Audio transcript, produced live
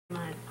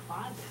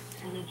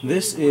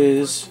This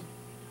is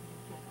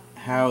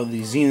how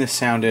the Zenith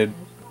sounded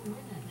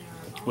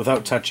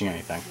without touching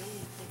anything.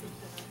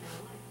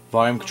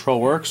 Volume control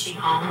works.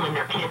 When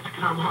their kids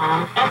come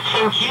home, that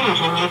seems huge,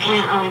 and you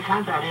can't always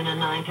have that in a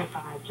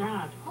 9-to-5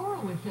 job.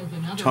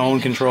 Tone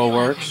control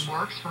works.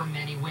 Works for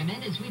many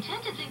women, as we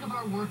tend to think of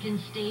our work in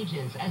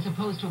stages as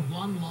opposed to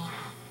one long.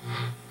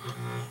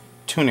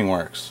 Tuning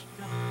works.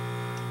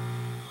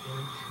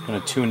 I'm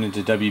going to tune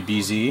into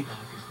WBZ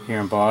here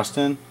in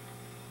Boston.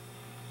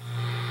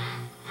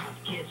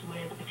 Kids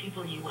with the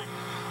people you went to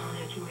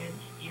college with,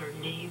 your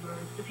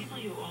neighbors, the people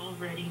you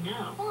already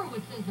know.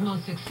 Horowitz is the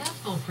most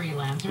successful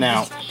freelancer,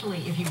 now, especially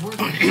if you work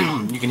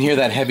you can hear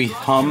that heavy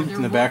hum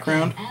in the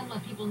background.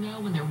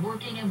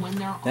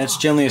 That's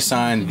generally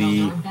assigned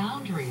the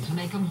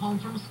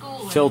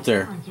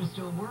filter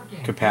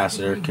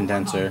capacitor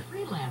condenser,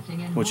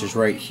 which is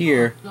right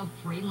here,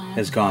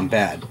 has gone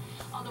bad.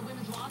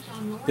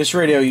 This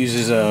radio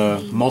uses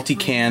a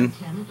multi-can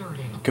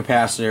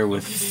capacitor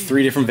with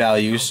 3 different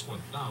values,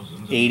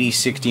 80,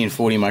 60, and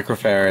 40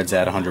 microfarads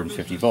at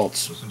 150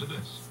 volts.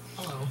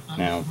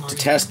 Now, to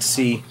test to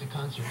see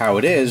how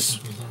it is,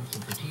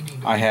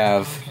 I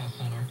have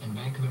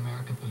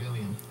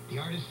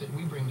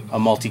a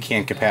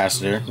multi-can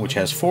capacitor which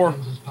has 4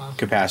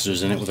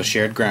 capacitors in it with a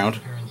shared ground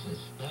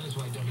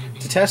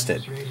to test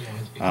it.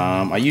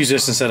 I use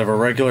this instead of a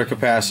regular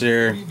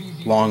capacitor,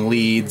 long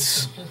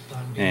leads,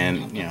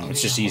 and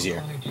it's just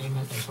easier.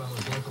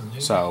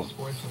 So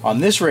on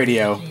this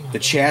radio, the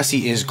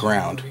chassis is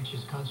ground.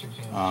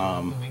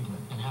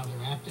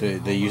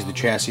 They use the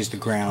chassis as the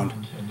ground,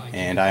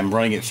 and I'm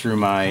running it through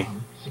my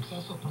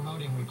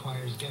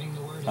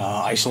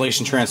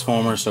isolation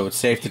transformer, so it's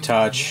safe to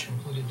touch.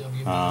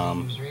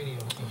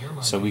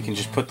 So we can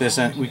just put this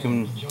in. We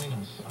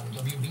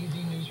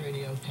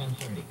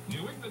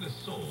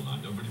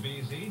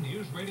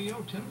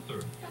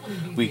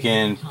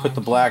can put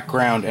the black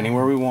ground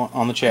anywhere we want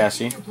on the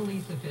chassis,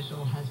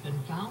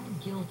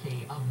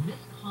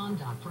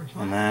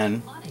 and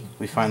then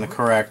we find the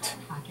correct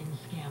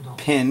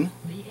pin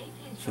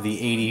for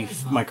the 80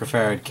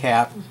 microfarad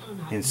cap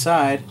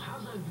inside.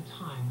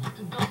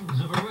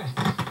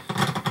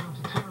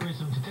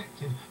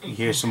 We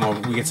get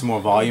some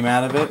more volume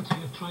out of it,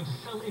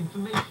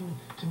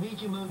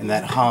 and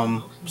that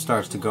hum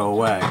starts to go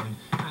away.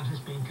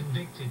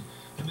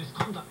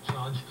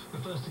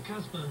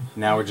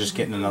 Now we're just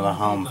getting another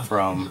hum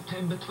from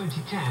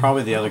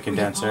probably the other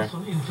condenser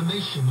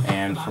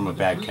and from a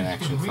bad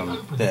connection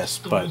from this,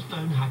 but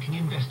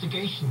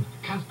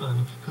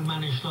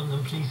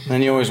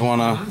then you always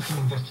want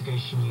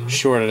to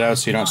short it out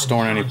so you're not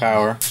storing any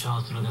power.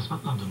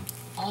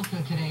 Also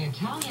today,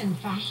 Italian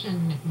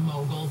fashion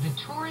mogul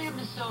Vittoria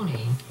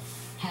Missoni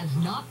has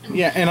not been...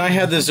 Yeah, and I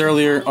had this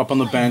earlier up on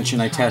the bench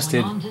and I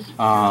tested.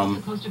 I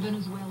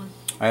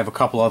have a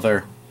couple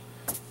other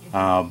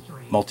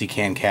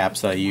multi-can caps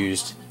that I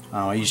used.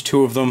 I used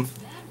 2 of them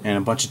and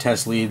a bunch of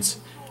test leads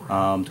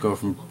to go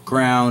from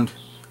ground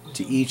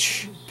to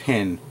each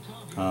pin,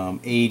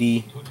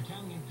 80,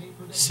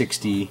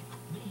 60,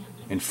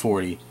 and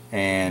 40.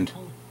 And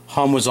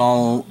hum was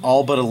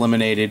all but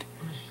eliminated,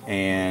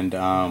 and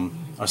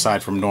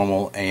aside from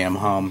normal AM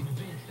hum,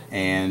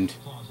 and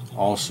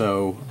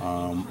also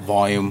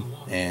volume,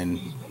 and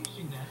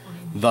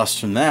thus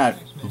from that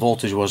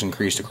voltage was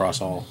increased across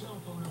all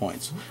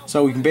points.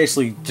 So we can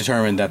basically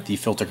determine that the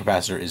filter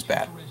capacitor is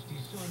bad.